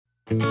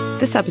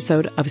This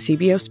episode of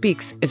CBO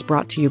Speaks is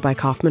brought to you by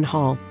Kaufman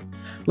Hall.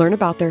 Learn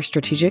about their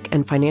strategic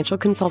and financial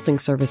consulting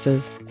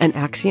services and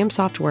Axiom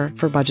software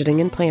for budgeting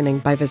and planning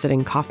by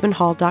visiting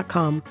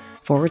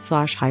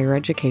kaufmanhall.com/higher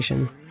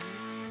education.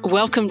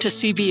 Welcome to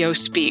CBO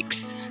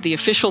Speaks, the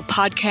official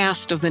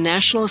podcast of the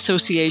National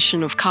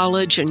Association of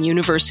College and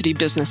University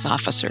Business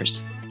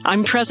Officers.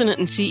 I'm President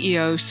and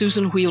CEO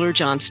Susan Wheeler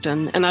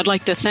Johnston, and I'd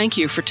like to thank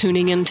you for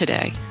tuning in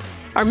today.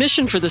 Our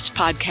mission for this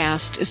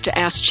podcast is to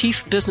ask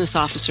chief business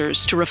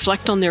officers to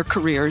reflect on their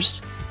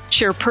careers,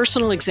 share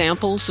personal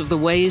examples of the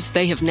ways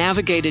they have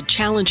navigated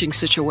challenging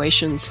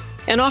situations,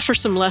 and offer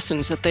some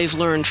lessons that they've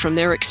learned from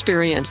their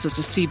experience as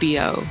a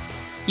CBO.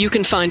 You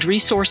can find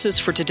resources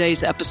for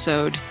today's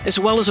episode, as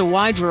well as a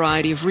wide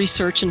variety of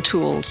research and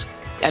tools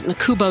at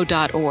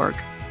nacubo.org.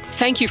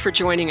 Thank you for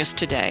joining us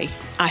today.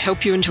 I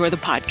hope you enjoy the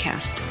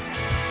podcast.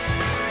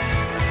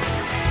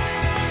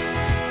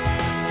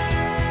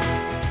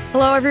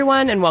 Hello,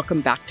 everyone, and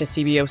welcome back to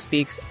CBO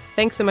Speaks.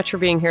 Thanks so much for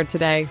being here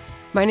today.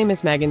 My name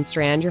is Megan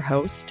Strand, your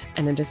host,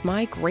 and it is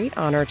my great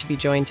honor to be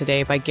joined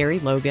today by Gary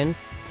Logan,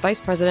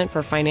 Vice President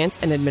for Finance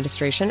and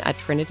Administration at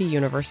Trinity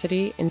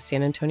University in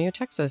San Antonio,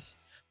 Texas.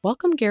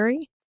 Welcome,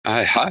 Gary.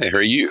 Hi, how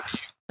are you?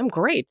 I'm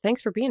great.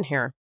 Thanks for being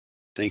here.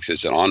 Thanks.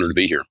 It's an honor to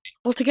be here.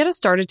 Well, to get us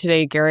started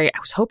today, Gary, I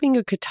was hoping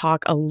you could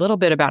talk a little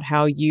bit about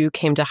how you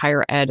came to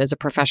higher ed as a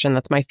profession.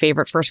 That's my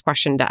favorite first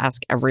question to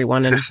ask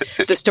everyone, and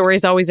the story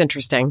is always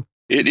interesting.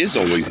 It is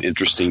always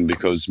interesting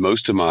because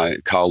most of my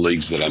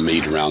colleagues that I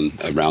meet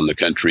around the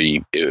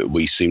country,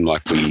 we seem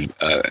like we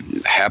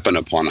happen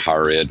upon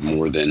higher ed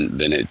more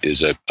than it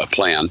is a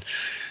plan.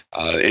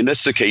 And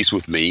that's the case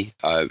with me.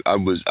 I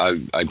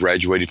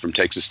graduated from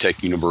Texas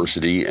Tech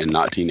University in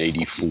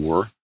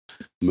 1984,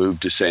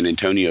 moved to San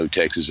Antonio,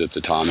 Texas at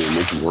the time, and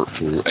went to work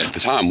for, at the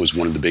time, was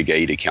one of the big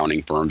 8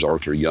 accounting firms,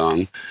 Arthur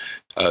Young.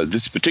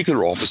 This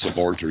particular office of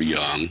Arthur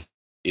Young,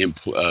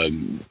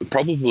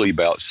 probably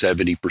about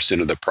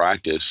 70% of the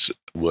practice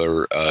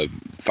were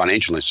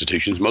financial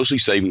institutions, mostly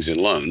savings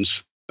and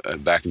loans,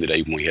 back in the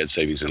day when we had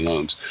savings and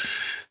loans.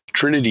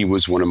 Trinity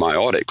was one of my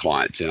audit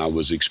clients, and I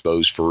was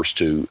exposed first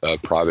to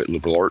private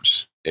liberal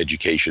arts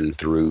education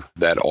through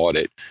that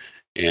audit.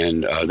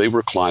 And they were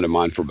a client of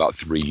mine for about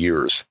 3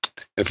 years.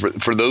 And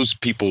for those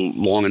people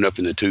long enough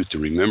in the tooth to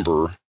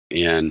remember,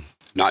 in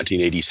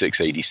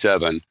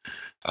 1986-87,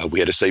 we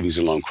had a savings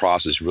and loan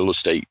crisis, real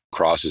estate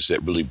crisis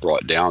that really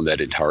brought down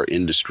that entire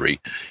industry.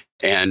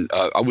 And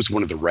I was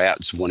one of the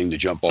rats wanting to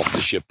jump off the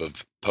ship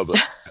of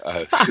public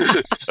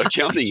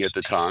accounting at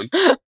the time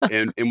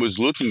and was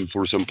looking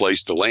for some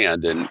place to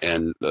land.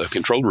 And the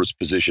controller's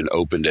position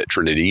opened at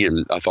Trinity.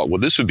 And I thought, well,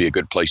 this would be a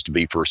good place to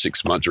be for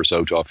 6 months or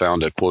so till I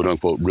found a quote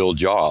unquote real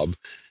job.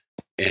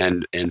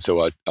 And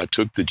so I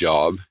took the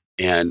job,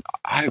 and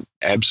I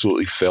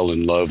absolutely fell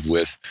in love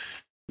with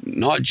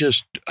not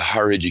just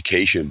higher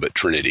education, but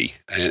Trinity.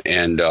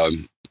 And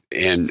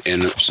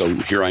so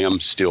here I am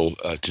still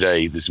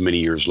today, this many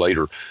years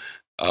later.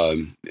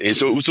 And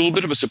so it was a little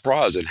bit of a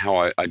surprise in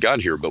how I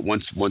got here. But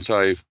once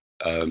I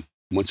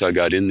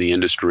got in the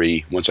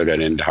industry, once I got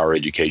into higher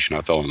education,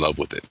 I fell in love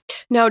with it.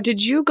 Now,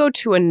 did you go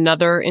to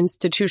another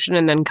institution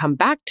and then come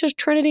back to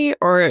Trinity,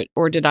 or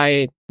did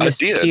I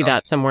see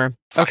that somewhere?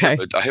 Okay.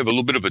 I have a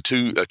little bit of a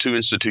two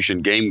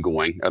institution game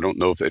going. I don't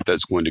know if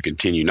that's going to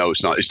continue. No,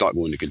 it's not. It's not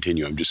going to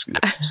continue. I'm just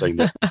saying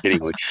that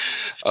beginningly.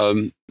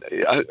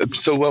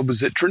 So I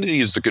was at Trinity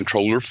as the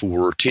controller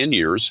for 10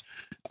 years.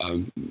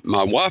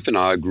 My wife and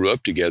I grew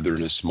up together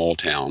in a small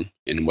town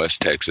in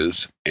West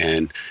Texas,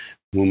 and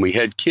when we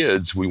had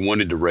kids, we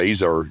wanted to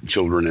raise our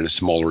children in a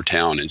smaller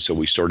town, and so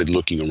we started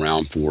looking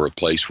around for a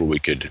place where we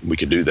could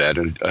do that.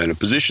 And a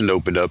position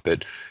opened up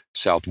at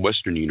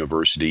Southwestern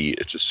University.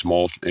 It's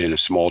in a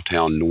small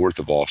town north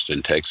of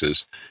Austin,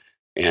 Texas,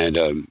 and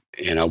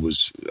I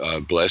was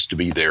blessed to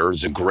be there. It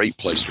was a great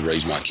place to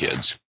raise my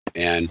kids,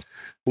 and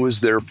I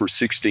was there for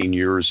 16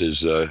 years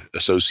as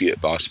associate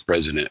vice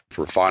president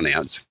for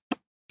finance.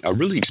 I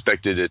really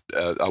expected it.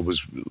 I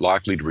was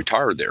likely to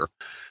retire there.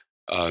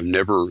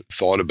 Never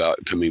thought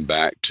about coming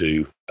back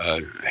to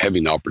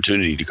having the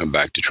opportunity to come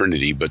back to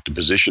Trinity, but the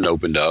position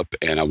opened up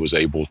and I was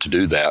able to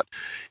do that.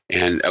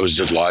 And I was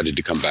delighted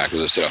to come back.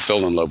 As I said, I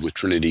fell in love with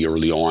Trinity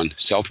early on.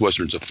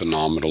 Southwestern's a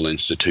phenomenal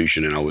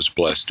institution, and I was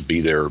blessed to be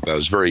there. But I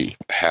was very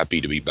happy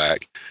to be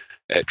back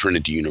at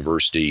Trinity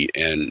University,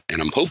 and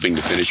I'm hoping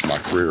to finish my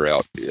career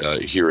out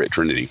here at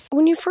Trinity.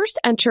 When you first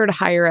entered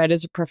higher ed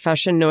as a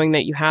profession, knowing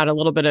that you had a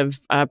little bit of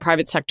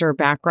private sector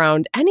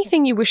background,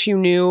 anything you wish you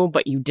knew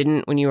but you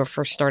didn't when you were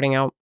first starting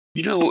out?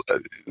 You know,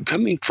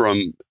 coming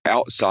from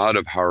outside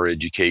of higher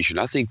education,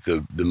 I think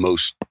the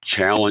most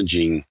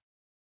challenging,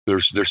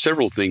 there's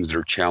several things that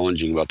are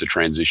challenging about the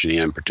transition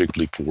in,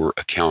 particularly for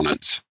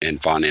accountants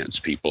and finance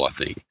people, I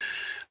think.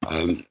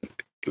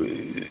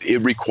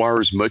 It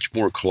requires much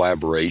more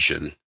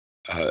collaboration.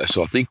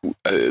 So I think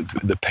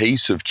the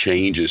pace of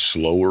change is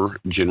slower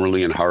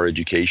generally in higher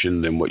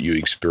education than what you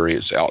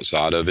experience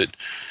outside of it.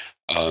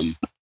 I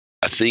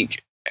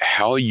think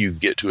how you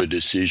get to a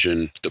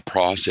decision, the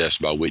process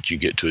by which you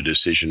get to a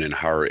decision in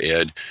higher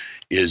ed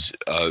is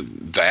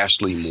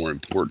vastly more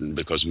important,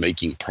 because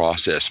making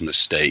process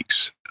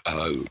mistakes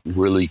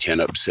really can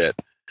upset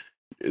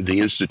the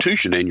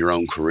institution and your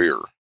own career.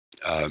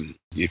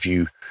 If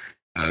you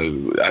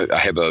I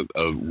have a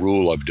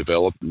rule I've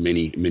developed.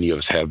 Many of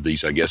us have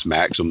these, I guess,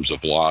 maxims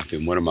of life.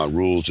 And one of my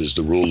rules is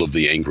the rule of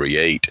the angry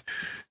eight,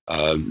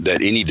 that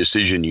any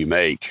decision you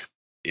make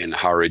in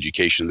higher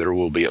education, there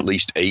will be at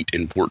least 8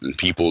 important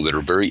people that are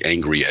very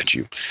angry at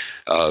you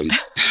and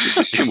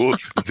will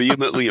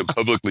vehemently and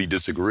publicly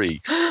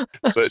disagree.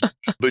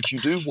 But you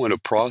do want a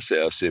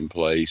process in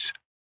place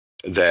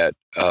that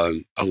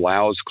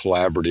allows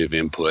collaborative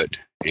input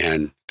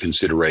and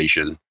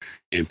consideration,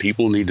 and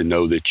people need to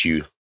know that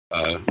you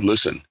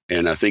listen.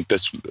 And I think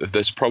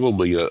that's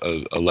probably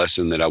a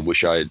lesson that I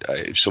wish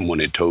if someone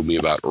had told me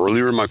about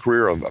earlier in my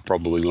career. I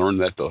probably learned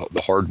that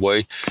the hard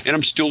way, and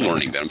I'm still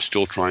learning that. I'm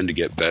still trying to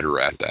get better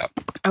at that.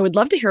 I would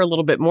love to hear a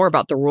little bit more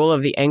about the rule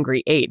of the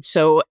angry eight.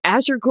 So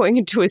as you're going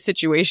into a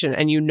situation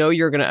and you know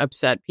you're going to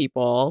upset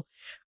people,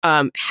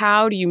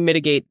 how do you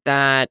mitigate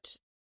that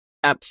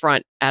up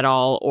front at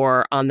all,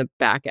 or on the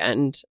back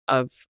end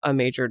of a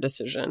major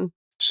decision?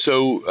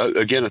 So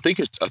again, I think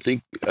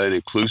an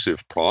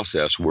inclusive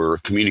process where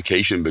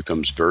communication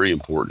becomes very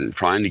important,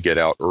 trying to get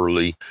out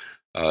early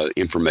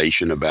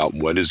information about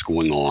what is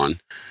going on,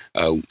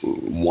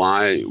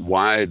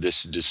 why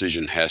this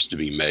decision has to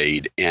be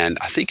made. And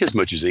I think as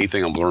much as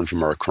anything, I've learned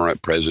from our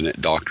current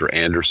president, Dr.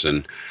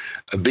 Anderson,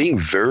 being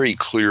very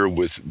clear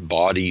with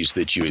bodies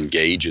that you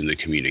engage in the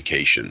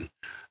communication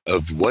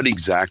of what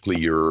exactly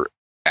you're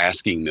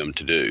asking them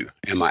to do.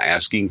 Am I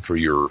asking for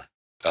your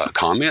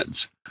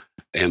comments?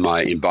 Am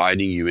I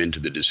inviting you into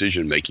the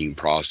decision-making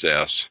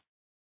process,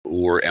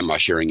 or am I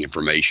sharing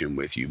information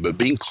with you? But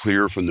being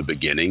clear from the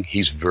beginning,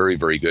 he's very,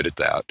 very good at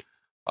that.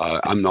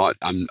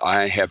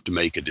 I have to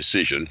make a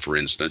decision, for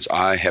instance.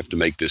 I have to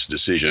make this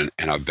decision,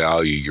 and I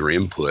value your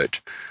input.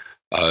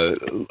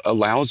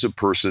 Allows a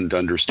person to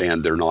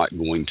understand they're not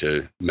going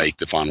to make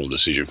the final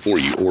decision for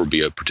you or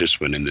be a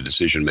participant in the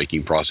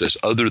decision-making process,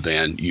 other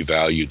than you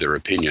value their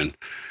opinion.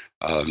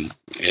 And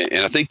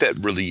I think that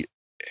really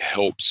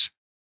helps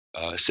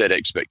set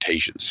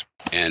expectations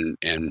and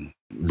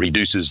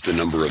reduces the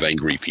number of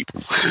angry people.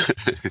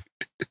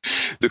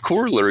 The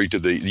corollary to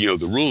the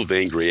rule of the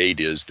angry eight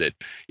is that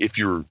if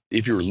you're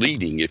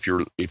leading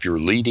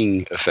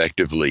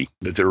effectively,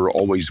 that there are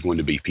always going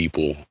to be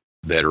people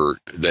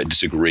that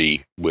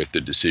disagree with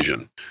the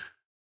decision,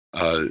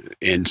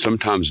 and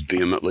sometimes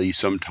vehemently,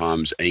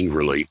 sometimes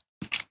angrily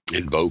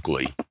and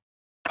vocally.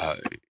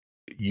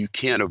 You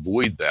can't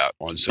avoid that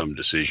on some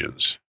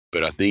decisions,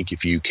 but I think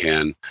if you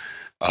can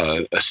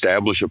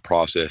establish a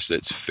process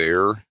that's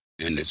fair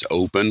and it's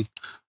open,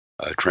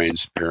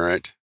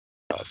 transparent,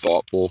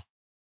 thoughtful,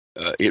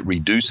 it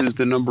reduces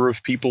the number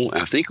of people.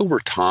 And I think over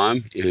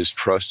time, as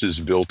trust is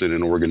built in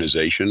an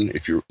organization,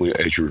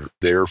 as you're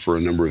there for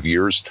a number of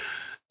years,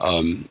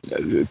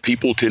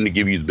 people tend to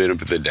give you the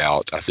benefit of the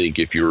doubt, I think,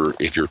 if you're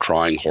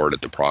trying hard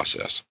at the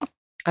process.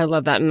 I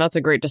love that. And that's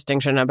a great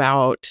distinction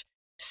about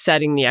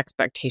setting the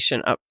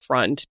expectation up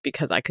front,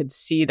 because I could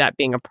see that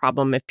being a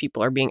problem if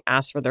people are being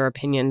asked for their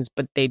opinions,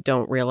 but they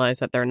don't realize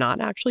that they're not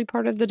actually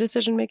part of the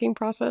decision-making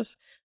process.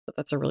 But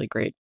that's a really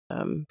great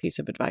piece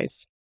of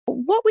advice.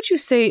 What would you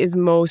say is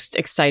most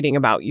exciting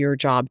about your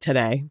job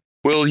today?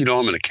 Well,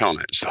 I'm an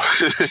accountant,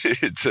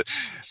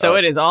 so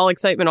it is all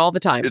excitement all the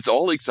time. It's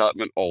all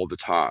excitement all the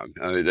time.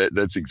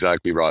 That's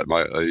exactly right.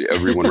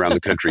 Everyone around the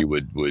country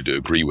would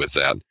agree with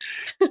that.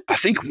 I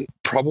think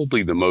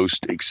probably the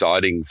most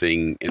exciting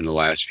thing in the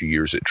last few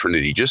years at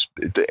Trinity,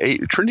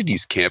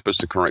 Trinity's campus,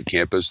 the current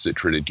campus that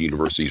Trinity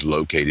University is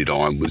located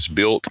on, was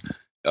built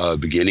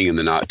beginning in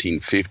the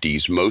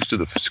 1950s. Most of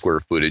the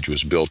square footage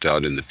was built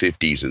out in the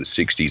 50s and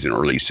 60s and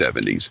early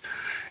 70s.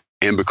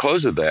 And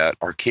because of that,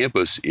 our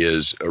campus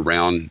is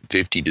around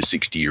 50 to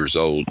 60 years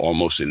old,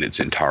 almost in its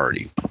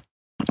entirety.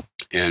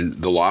 And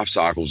the life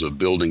cycles of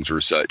buildings are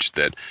such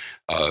that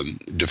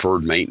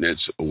deferred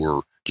maintenance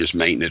or just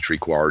maintenance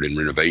required and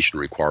renovation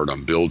required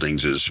on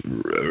buildings is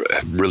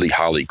really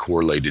highly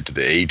correlated to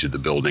the age of the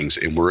buildings.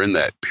 And we're in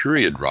that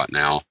period right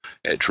now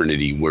at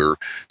Trinity where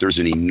there's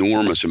an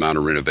enormous amount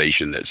of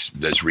renovation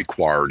that's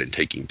required and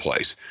taking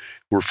place.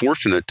 We're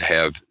fortunate to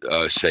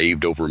have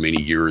saved over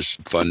many years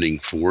funding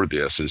for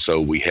this, and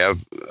so we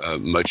have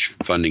much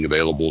funding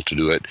available to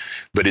do it.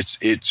 But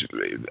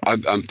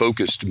I'm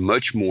focused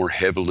much more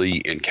heavily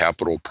in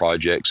capital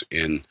projects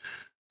and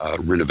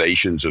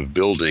renovations of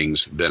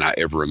buildings than I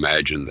ever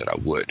imagined that I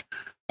would.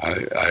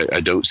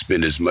 I don't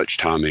spend as much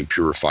time in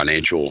pure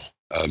financial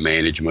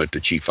management, the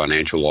chief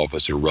financial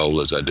officer role,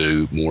 as I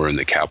do more in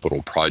the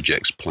capital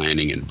projects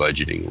planning and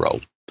budgeting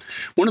role.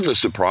 One of the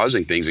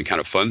surprising things and kind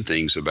of fun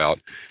things about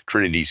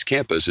Trinity's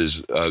campus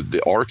is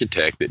the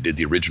architect that did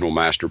the original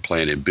master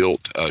plan and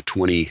built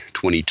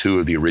 22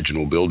 of the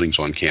original buildings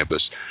on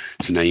campus.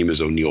 His name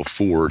is O'Neill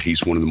Ford.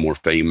 He's one of the more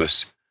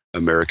famous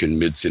American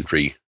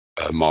mid-century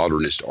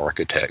modernist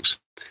architects.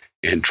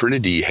 And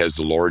Trinity has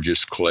the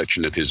largest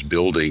collection of his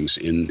buildings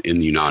in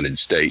the United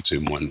States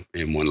in one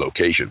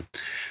location.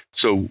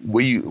 So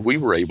we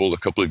were able, a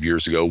couple of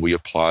years ago, we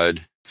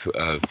applied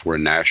for a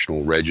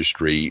national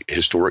registry,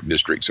 historic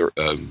districts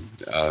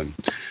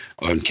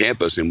on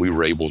campus, and we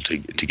were able to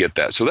get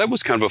that. So that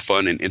was kind of a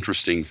fun and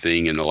interesting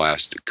thing in the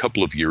last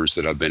couple of years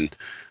that I've been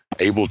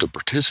able to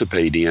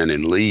participate in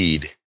and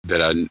lead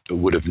that I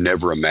would have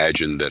never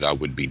imagined that I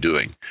would be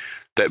doing.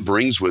 That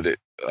brings with it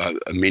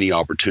many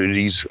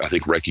opportunities, I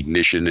think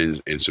recognition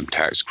and some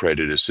tax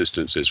credit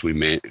assistance as we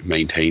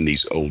maintain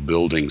these old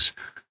buildings.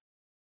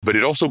 But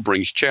it also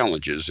brings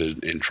challenges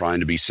in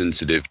trying to be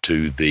sensitive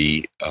to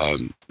the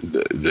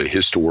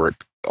historic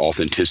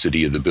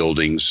authenticity of the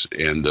buildings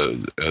and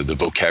the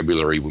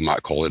vocabulary, we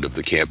might call it, of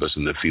the campus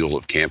and the feel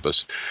of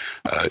campus.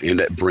 And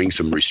that brings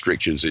some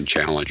restrictions and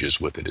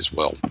challenges with it as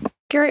well.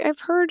 Gary, I've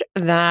heard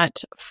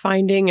that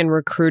finding and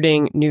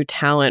recruiting new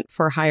talent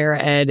for higher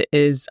ed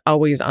is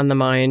always on the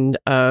mind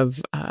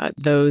of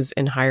those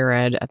in higher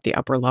ed at the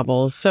upper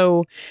levels.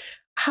 So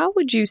how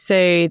would you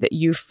say that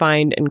you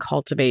find and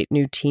cultivate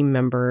new team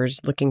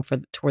members looking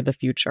toward the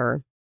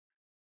future?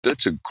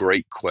 That's a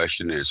great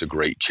question, and it's a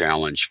great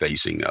challenge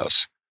facing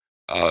us.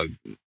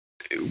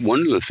 One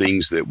of the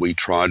things that we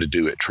try to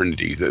do at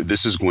Trinity,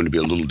 this is going to be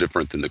a little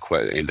different than the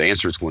question, and the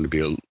answer is going to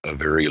be a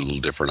little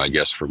different, I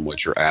guess, from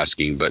what you're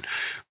asking. But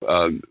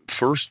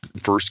first,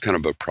 kind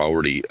of a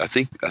priority. I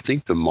think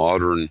the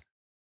modern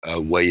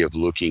way of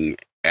looking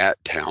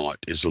at talent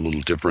is a little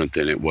different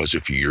than it was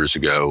a few years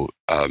ago.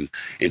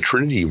 In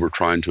Trinity, we're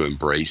trying to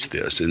embrace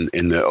this. And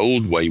in the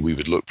old way, we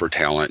would look for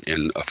talent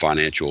in a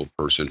financial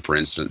person, for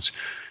instance.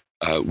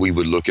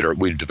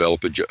 We'd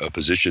develop a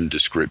position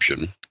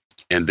description.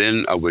 And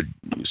then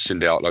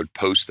I'd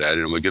post that,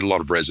 and I would get a lot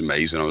of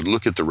resumes, and I would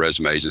look at the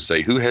resumes and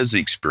say, who has the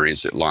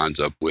experience that lines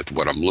up with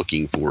what I'm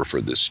looking for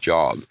this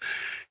job?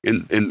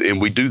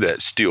 And we do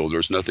that still.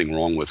 There's nothing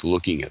wrong with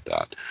looking at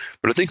that.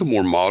 But I think a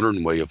more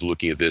modern way of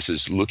looking at this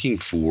is looking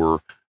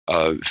for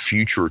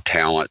future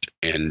talent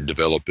and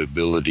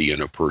developability in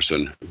a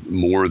person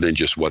more than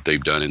just what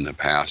they've done in the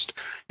past.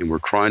 And we're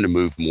trying to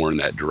move more in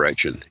that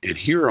direction. And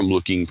here I'm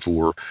looking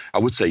for, I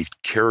would say,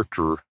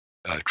 character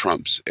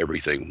trumps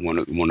everything. One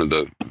of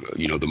the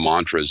the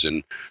mantras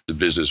in the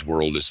business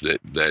world is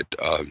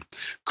that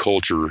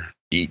culture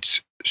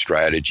eats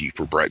strategy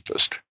for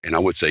breakfast, and I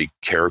would say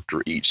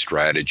character eats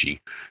strategy,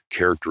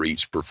 character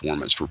eats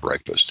performance for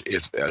breakfast.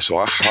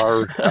 I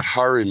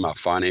hire in my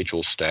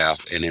financial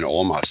staff and in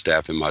all my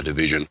staff in my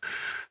division,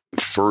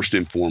 first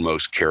and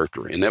foremost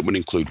character, and that would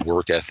include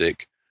work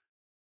ethic,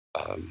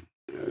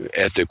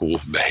 ethical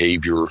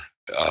behavior.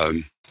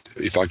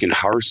 If I can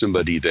hire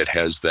somebody that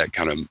has that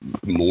kind of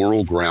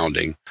moral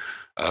grounding,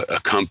 a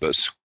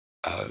compass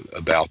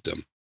about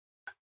them,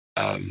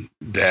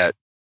 that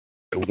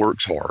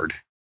works hard,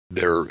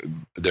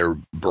 they're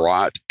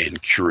bright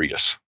and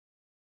curious.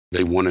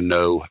 They want to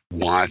know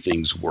why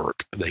things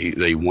work.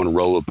 They want to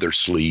roll up their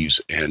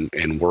sleeves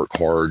and work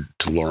hard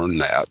to learn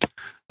that.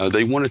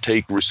 They want to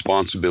take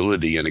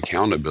responsibility and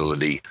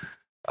accountability.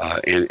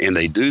 And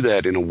they do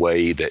that in a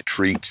way that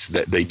treats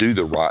that they do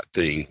the right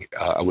thing,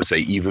 I would say,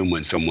 even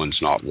when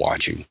someone's not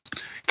watching.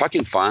 If I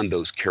can find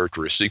those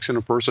characteristics in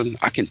a person,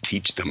 I can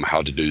teach them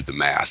how to do the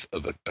math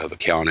of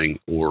accounting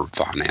or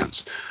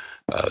finance,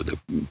 the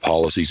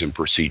policies and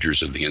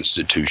procedures of the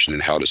institution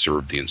and how to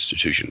serve the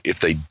institution. If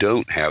they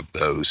don't have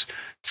those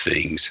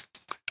things,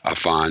 I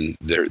find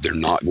they're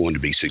not going to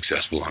be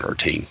successful on our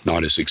team,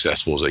 not as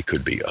successful as they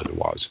could be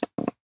otherwise.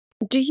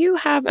 Do you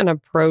have an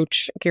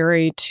approach,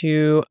 Gary,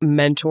 to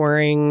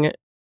mentoring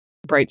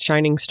bright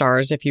shining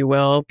stars, if you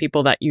will,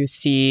 people that you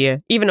see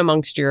even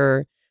amongst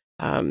your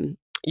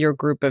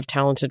group of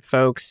talented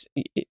folks?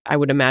 I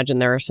would imagine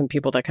there are some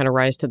people that kind of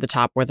rise to the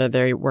top, whether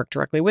they work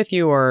directly with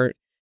you or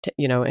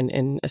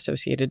in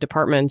associated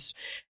departments.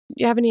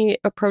 Do you have any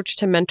approach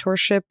to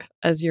mentorship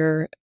as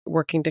you're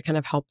working to kind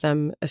of help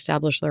them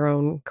establish their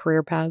own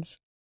career paths?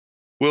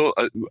 Well,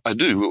 I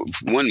do.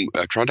 One,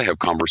 I try to have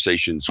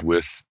conversations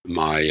with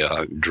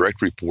my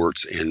direct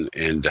reports and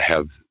to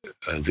have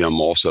them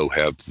also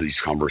have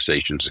these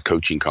conversations,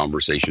 coaching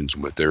conversations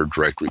with their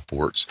direct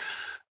reports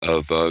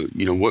of,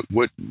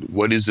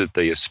 what is it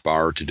they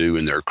aspire to do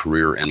in their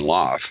career and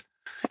life,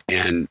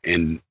 and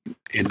then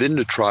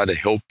to try to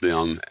help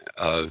them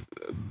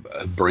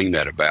bring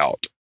that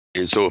about.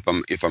 And so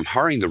if I'm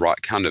hiring the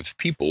right kind of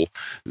people,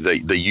 they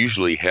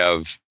usually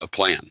have a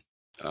plan.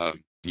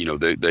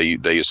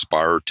 They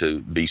aspire to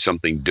be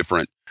something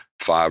different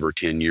 5 or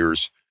 10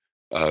 years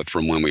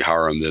from when we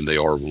hire them than they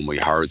are when we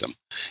hire them.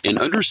 And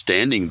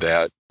understanding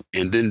that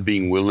and then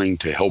being willing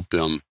to help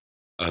them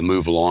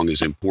move along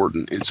is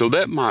important. And so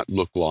that might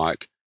look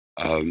like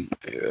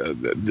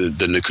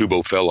the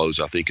NACUBO Fellows,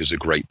 I think, is a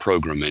great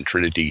program. And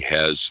Trinity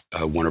has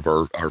one of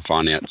our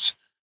finance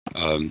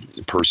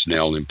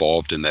personnel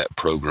involved in that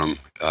program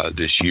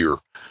this year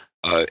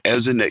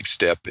as a next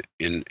step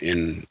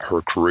in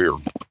her career.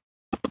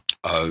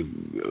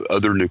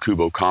 Other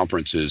NACUBO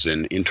conferences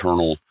and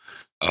internal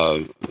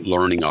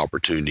learning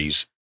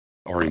opportunities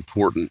are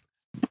important.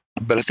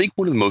 But I think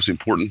one of the most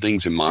important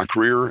things in my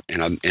career,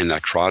 and I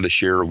try to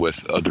share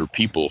with other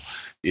people,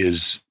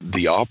 is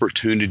the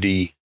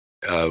opportunity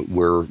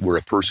where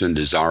a person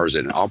desires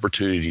an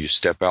opportunity to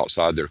step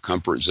outside their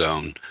comfort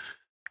zone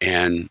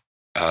and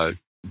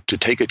to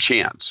take a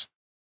chance,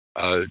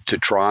 to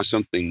try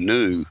something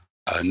new,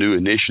 a new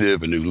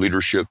initiative, a new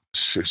leadership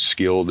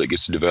skill that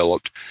gets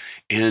developed,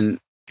 and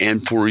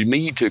for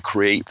me to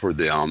create for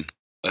them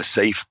a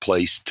safe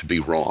place to be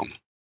wrong.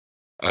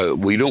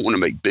 We don't want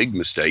to make big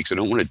mistakes. I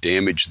don't want to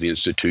damage the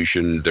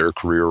institution, their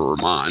career, or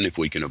mine if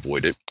we can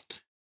avoid it.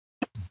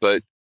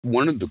 But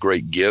one of the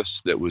great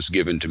gifts that was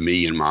given to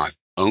me in my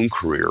own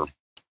career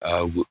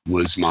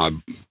was my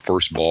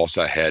first boss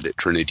I had at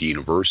Trinity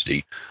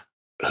University,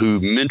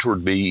 who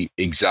mentored me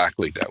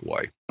exactly that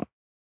way.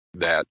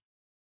 That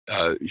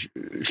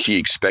she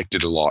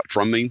expected a lot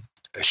from me.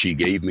 She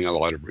gave me a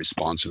lot of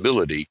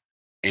responsibility,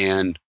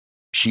 and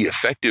she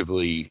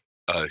effectively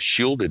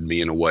shielded me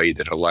in a way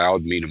that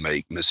allowed me to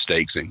make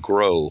mistakes and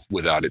grow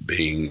without it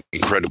being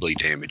incredibly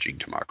damaging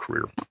to my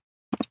career.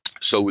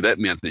 So that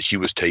meant that she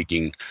was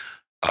taking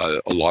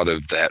a lot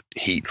of that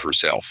heat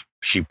herself.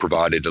 She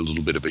provided a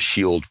little bit of a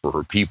shield for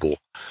her people.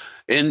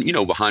 And,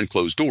 behind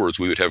closed doors,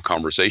 we would have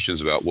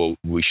conversations about, well,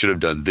 we should have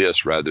done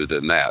this rather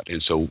than that.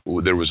 And so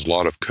there was a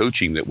lot of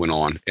coaching that went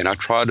on. And I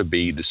try to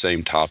be the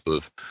same type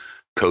of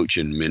coach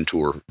and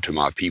mentor to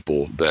my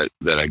people, that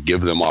I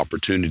give them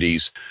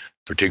opportunities,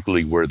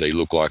 particularly where they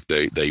look like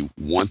they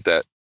want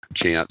that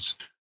chance.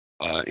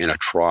 And I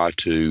try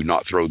to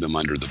not throw them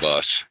under the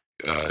bus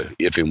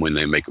if and when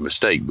they make a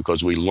mistake,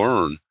 because we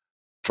learn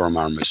from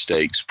our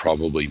mistakes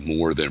probably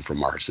more than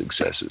from our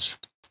successes.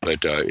 But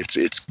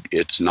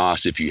it's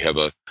nice if you have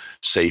a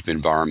safe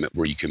environment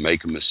where you can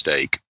make a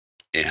mistake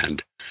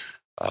and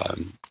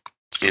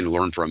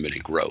learn from it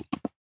and grow.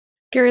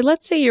 Gary,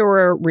 let's say you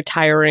were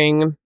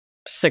retiring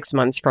 6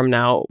 months from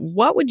now.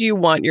 What would you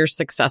want your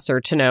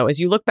successor to know as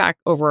you look back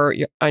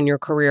on your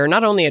career,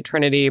 not only at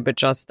Trinity, but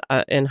just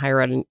in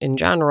higher ed in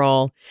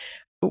general?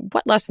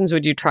 What lessons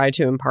would you try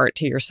to impart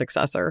to your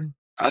successor?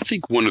 I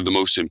think one of the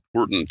most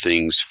important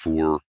things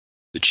for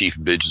the chief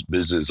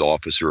business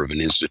officer of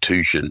an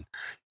institution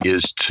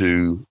is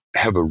to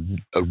have a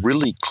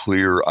really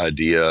clear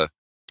idea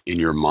in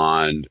your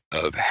mind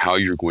of how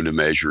you're going to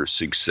measure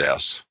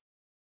success.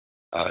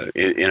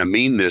 And I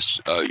mean this,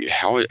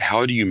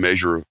 how do you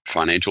measure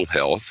financial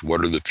health?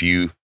 What are the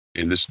few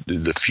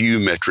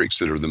metrics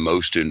that are the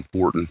most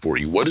important for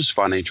you? What is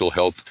financial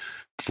health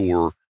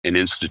for an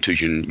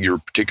institution, your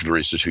particular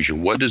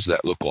institution? What does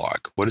that look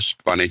like? What does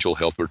financial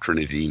health for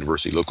Trinity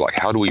University look like?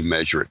 How do we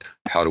measure it?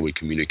 How do we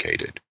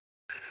communicate it?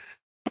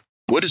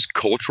 What does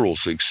cultural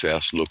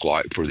success look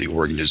like for the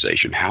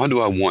organization? How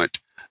do I want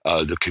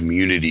the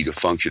community to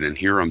function? And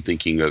here I'm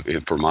thinking of,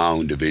 for my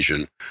own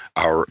division,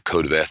 our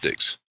code of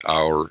ethics,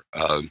 our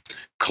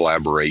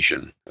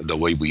collaboration, the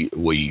way we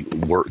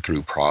work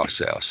through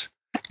process,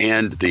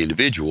 and the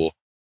individual,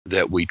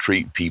 that we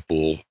treat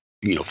people,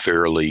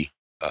 fairly,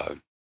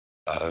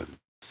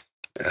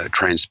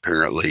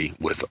 transparently,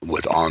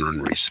 with honor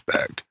and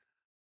respect.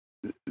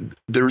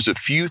 There's a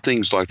few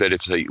things like that.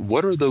 If say,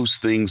 what are those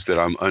things that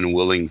I'm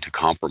unwilling to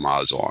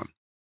compromise on,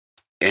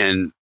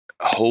 and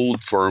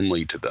hold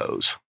firmly to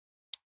those,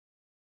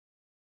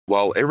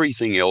 while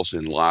everything else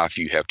in life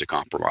you have to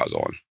compromise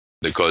on,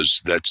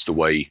 because that's the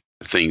way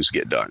things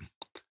get done.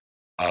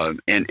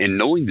 And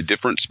knowing the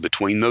difference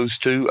between those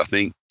two, I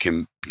think,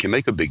 can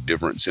make a big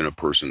difference in a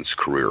person's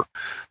career,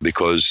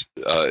 because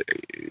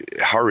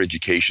higher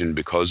education,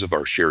 because of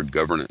our shared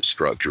governance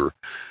structure,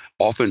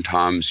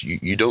 oftentimes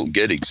you don't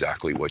get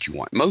exactly what you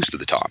want. Most of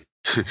the time.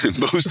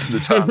 Most of the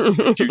time,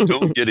 you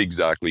don't get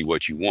exactly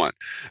what you want.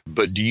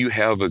 But do you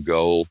have a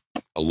goal,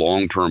 a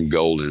long-term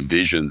goal and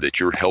vision that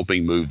you're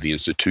helping move the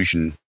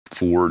institution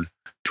forward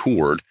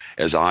toward,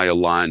 as I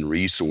align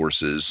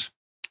resources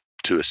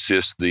to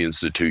assist the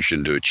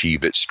institution to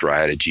achieve its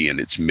strategy and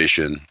its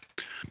mission?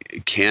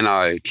 Can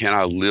I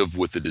live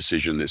with the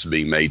decision that's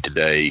being made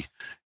today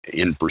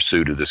in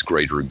pursuit of this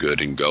greater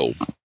good and goal?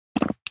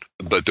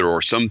 But there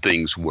are some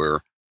things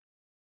where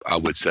I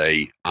would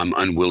say I'm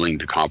unwilling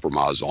to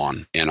compromise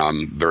on, and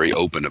I'm very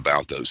open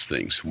about those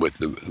things with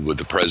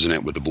the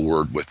president, with the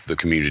board, with the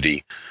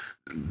community.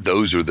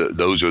 Those are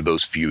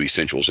those few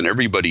essentials, and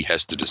everybody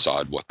has to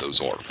decide what those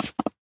are.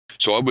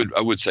 So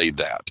I would say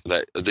that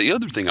the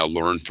other thing I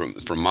learned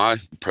from my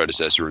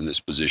predecessor in this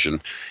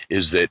position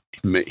is that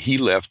he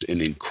left an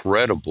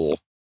incredible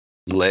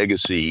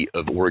legacy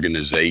of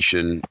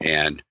organization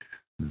and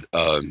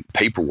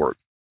paperwork.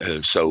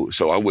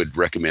 So I would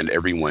recommend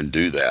everyone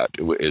do that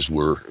as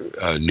we're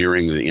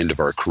nearing the end of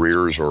our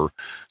careers or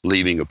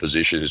leaving a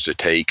position, is to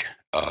take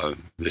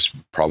this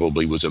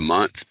probably was a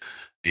month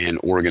and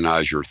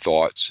organize your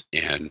thoughts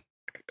and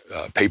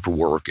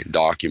paperwork and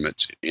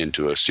documents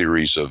into a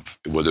series of,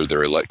 whether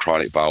they're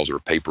electronic files or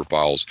paper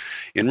files,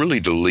 and really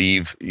to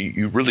leave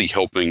you really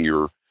helping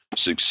your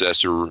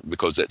successor,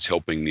 because that's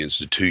helping the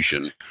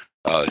institution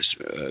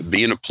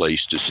be in a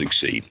place to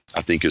succeed,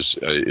 I think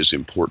is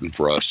important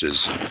for us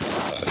as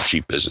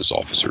chief business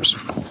officers.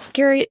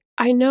 Gary,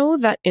 I know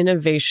that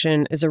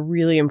innovation is a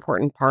really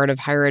important part of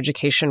higher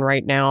education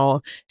right now.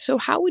 So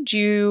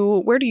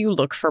where do you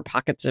look for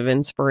pockets of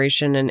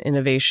inspiration and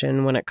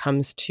innovation when it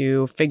comes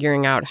to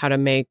figuring out how to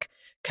make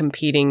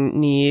competing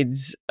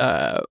needs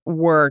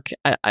work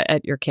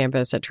at your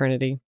campus at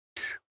Trinity?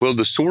 Well,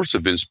 the source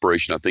of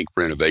inspiration, I think,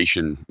 for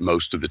innovation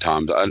most of the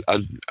time,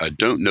 I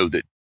don't know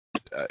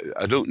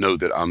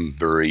that I'm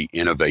very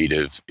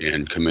innovative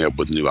in coming up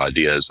with new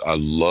ideas. I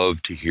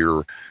love to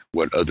hear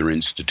what other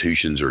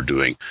institutions are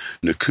doing.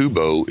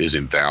 NACUBO is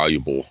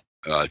invaluable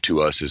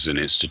to us as an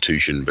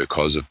institution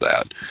because of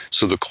that.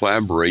 So the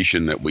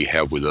collaboration that we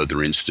have with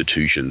other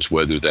institutions,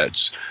 whether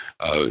that's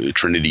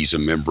Trinity's a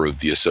member of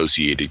the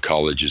Associated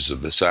Colleges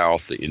of the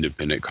South, the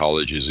Independent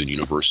Colleges and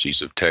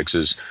Universities of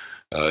Texas,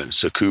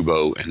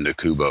 SACUBO and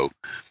NACUBO.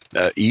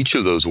 Each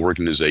of those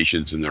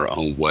organizations in their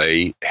own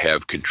way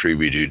have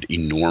contributed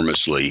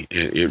enormously,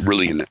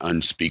 really in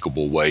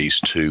unspeakable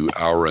ways, to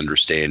our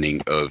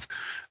understanding of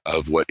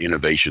what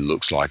innovation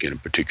looks like in a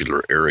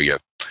particular area.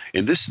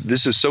 And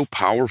this is so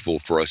powerful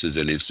for us as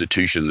an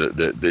institution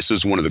that this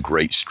is one of the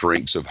great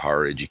strengths of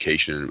higher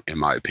education, in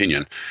my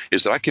opinion,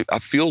 is that I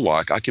feel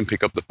like I can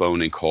pick up the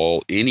phone and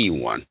call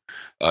anyone,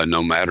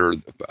 no matter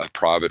a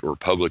private or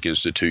public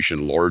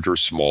institution, large or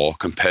small,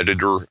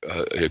 competitor,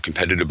 a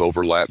competitive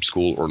overlap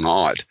school or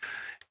not.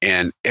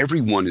 And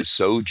everyone is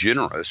so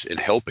generous in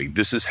helping.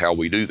 This is how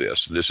we do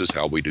this. This is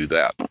how we do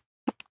that.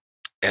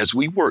 As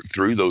we work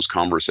through those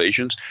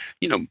conversations,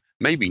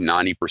 maybe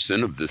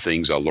 90% of the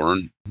things I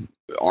learn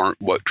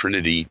aren't what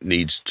Trinity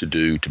needs to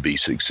do to be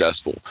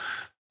successful.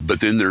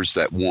 But then there's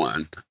that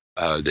one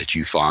that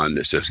you find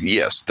that says,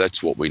 yes,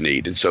 that's what we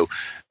need. And so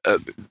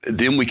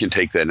then we can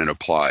take that and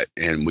apply it,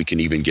 and we can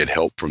even get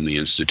help from the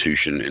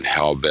institution in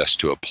how best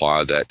to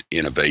apply that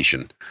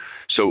innovation.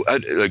 So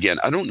again,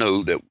 I don't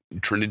know that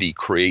Trinity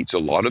creates a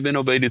lot of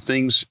innovative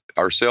things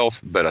ourselves,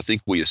 but I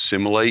think we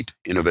assimilate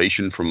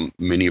innovation from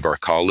many of our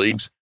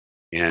colleagues.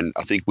 And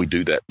I think we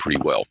do that pretty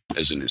well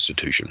as an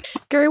institution.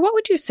 Gary, what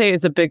would you say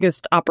is the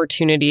biggest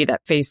opportunity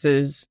that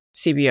faces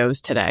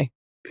CBOs today?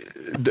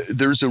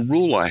 There's a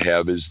rule I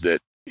have is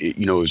that,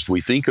 as we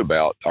think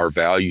about our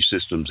value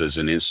systems as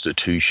an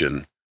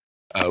institution,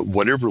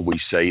 whatever we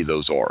say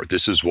those are,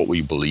 this is what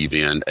we believe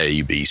in,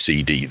 A, B,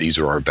 C, D. These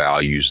are our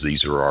values.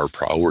 These are our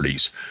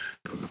priorities.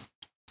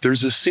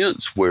 There's a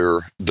sense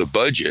where the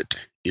budget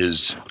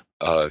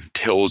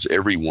tells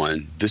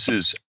everyone this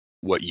is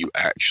what you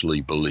actually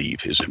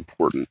believe is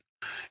important.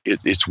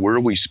 It's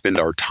where we spend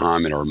our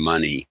time and our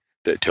money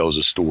that tells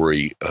a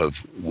story of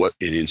what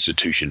an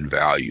institution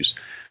values.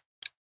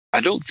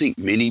 I don't think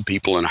many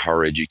people in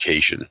higher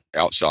education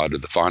outside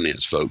of the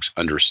finance folks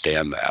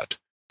understand that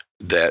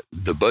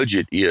the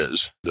budget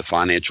the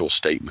financial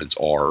statements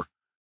are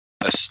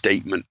a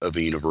statement of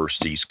a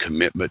university's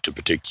commitment to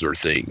particular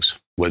things,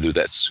 whether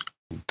that's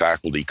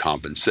faculty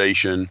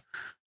compensation,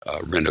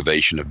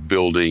 renovation of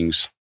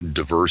buildings,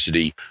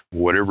 diversity,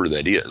 whatever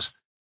that is.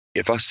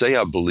 If I say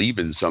I believe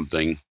in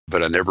something,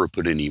 but I never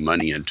put any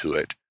money into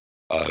it,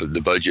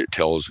 the budget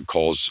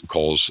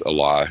calls a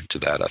lie to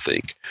that, I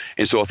think.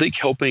 And so I think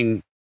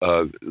helping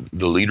the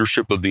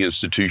leadership of the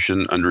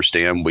institution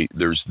understand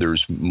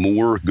there's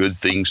more good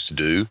things to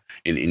do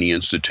in any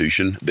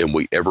institution than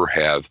we ever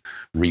have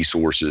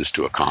resources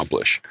to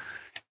accomplish.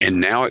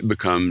 And now it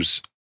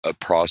becomes a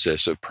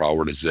process of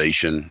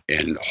prioritization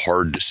and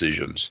hard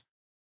decisions,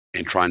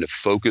 and trying to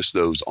focus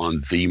those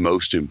on the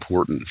most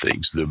important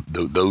things,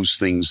 those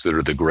things that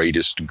are the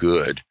greatest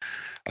good,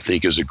 I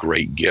think is a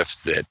great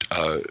gift that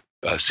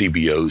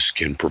CBOs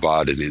can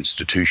provide an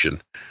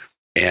institution.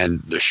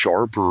 And the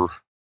sharper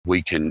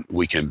we can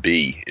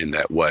be in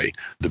that way,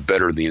 the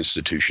better the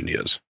institution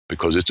is,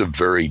 because it's a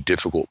very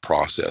difficult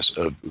process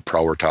of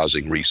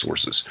prioritizing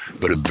resources,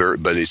 but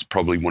it's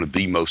probably one of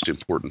the most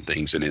important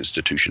things an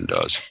institution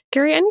does.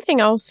 Gary,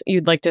 anything else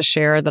you'd like to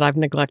share that I've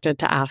neglected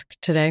to ask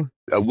today?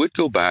 I would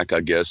go back,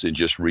 I guess, and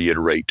just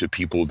reiterate to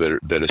people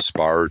that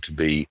aspire to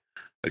be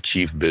a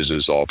chief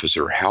business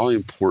officer how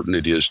important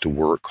it is to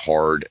work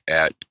hard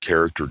at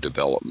character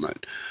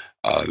development.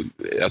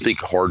 I think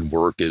hard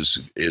work is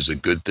a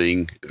good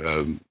thing,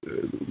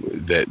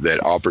 that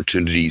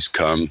opportunities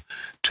come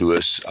to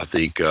us, I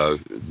think,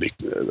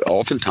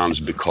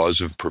 oftentimes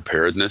because of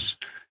preparedness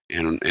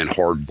and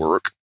hard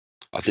work.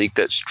 I think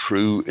that's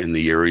true in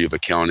the area of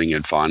accounting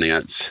and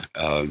finance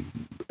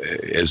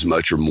as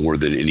much or more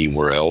than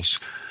anywhere else.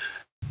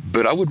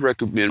 But I would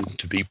recommend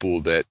to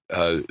people that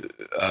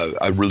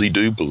I really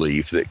do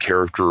believe that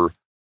character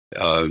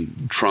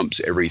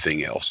trumps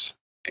everything else.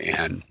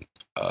 And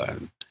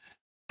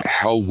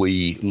how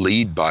we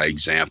lead by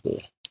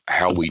example,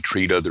 how we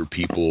treat other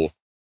people,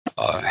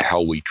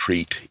 how we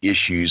treat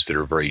issues that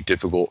are very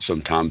difficult,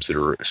 sometimes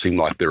seem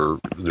like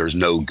there's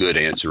no good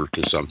answer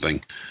to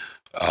something,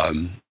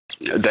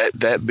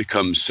 that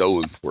becomes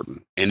so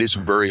important. And it's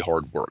very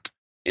hard work.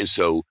 And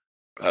so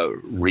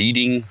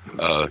reading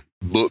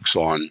books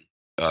on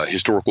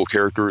historical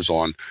characters,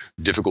 on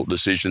difficult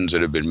decisions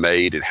that have been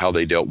made and how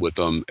they dealt with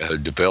them,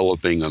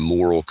 developing a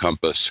moral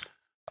compass,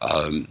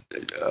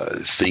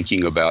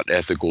 thinking about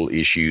ethical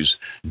issues,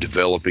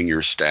 developing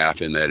your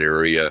staff in that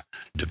area,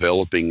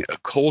 developing a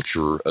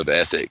culture of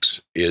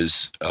ethics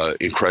is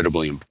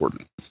incredibly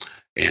important.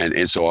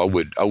 And so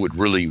I would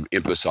really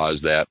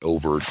emphasize that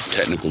over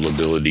technical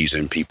abilities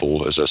in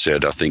people. As I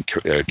said, I think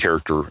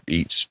character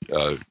eats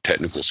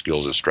technical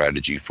skills and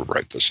strategy for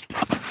breakfast.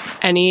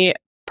 Any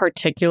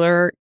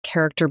particular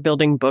character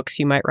building books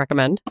you might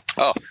recommend?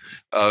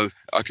 I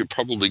could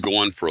probably go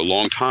on for a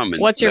long time.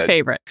 What's your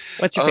favorite?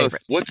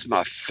 What's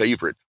my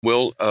favorite?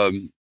 Well,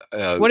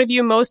 what have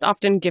you most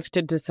often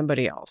gifted to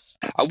somebody else?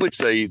 I would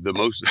say the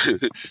most.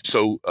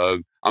 So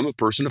I'm a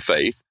person of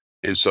faith.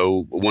 And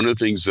so one of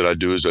the things that I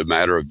do as a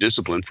matter of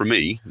discipline for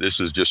me,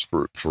 this is just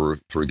for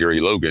Gary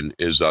Logan,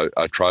 is I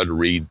try to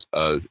read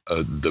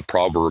the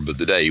proverb of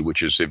the day,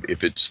 which is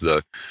if it's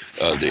the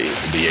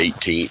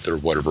 18th or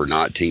whatever,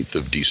 19th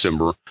of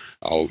December,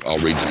 I'll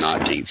read the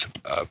 19th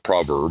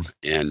proverb.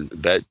 And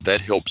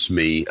that helps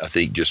me, I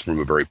think, just from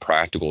a very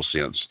practical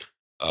sense,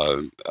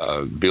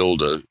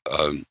 build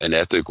an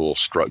ethical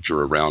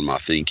structure around my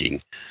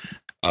thinking.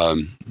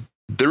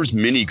 There's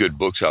many good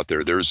books out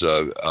there. There's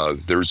a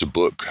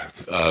book,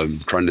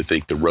 trying to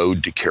think, The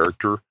Road to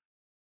Character,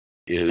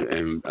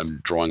 and I'm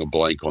drawing a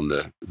blank on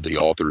the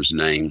author's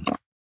name.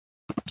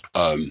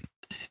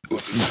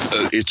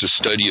 It's a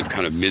study of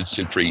kind of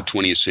mid-century,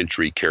 20th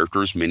century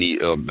characters. Many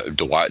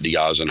Dwight D.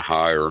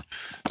 Eisenhower,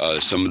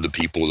 some of the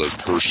people of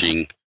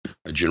Pershing,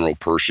 General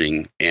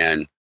Pershing,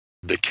 and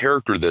the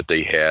character that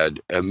they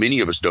had. Many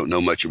of us don't know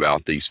much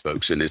about these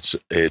folks, and it's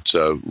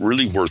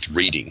really worth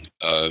reading.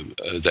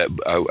 That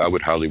I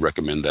would highly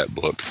recommend that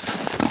book.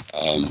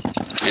 And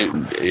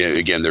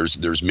again,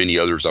 there's many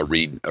others I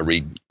read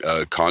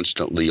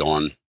constantly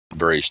on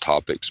various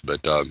topics,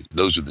 but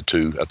those are the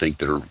two I think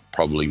that are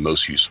probably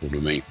most useful to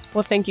me.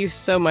 Well, thank you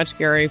so much,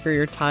 Gary, for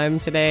your time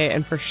today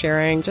and for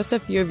sharing just a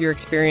few of your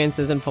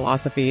experiences and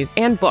philosophies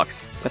and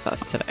books with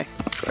us today.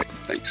 Great,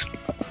 thanks.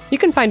 You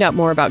can find out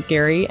more about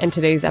Gary and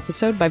today's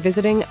episode by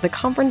visiting the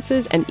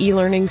conferences and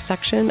e-learning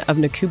section of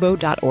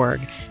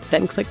nacubo.org,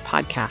 then click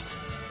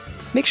podcasts.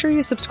 Make sure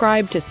you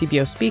subscribe to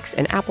CBO Speaks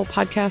and Apple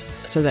Podcasts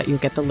so that you'll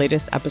get the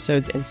latest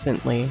episodes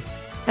instantly.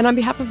 And on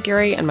behalf of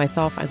Gary and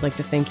myself, I'd like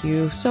to thank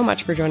you so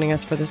much for joining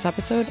us for this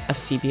episode of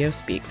CBO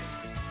Speaks.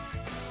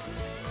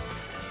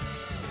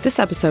 This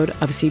episode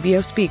of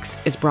CBO Speaks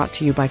is brought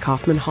to you by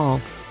Kaufman Hall.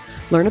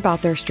 Learn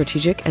about their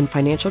strategic and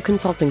financial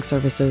consulting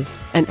services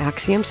and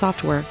Axiom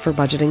software for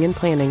budgeting and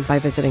planning by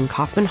visiting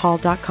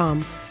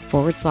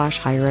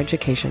kaufmanhall.com/higher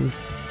education.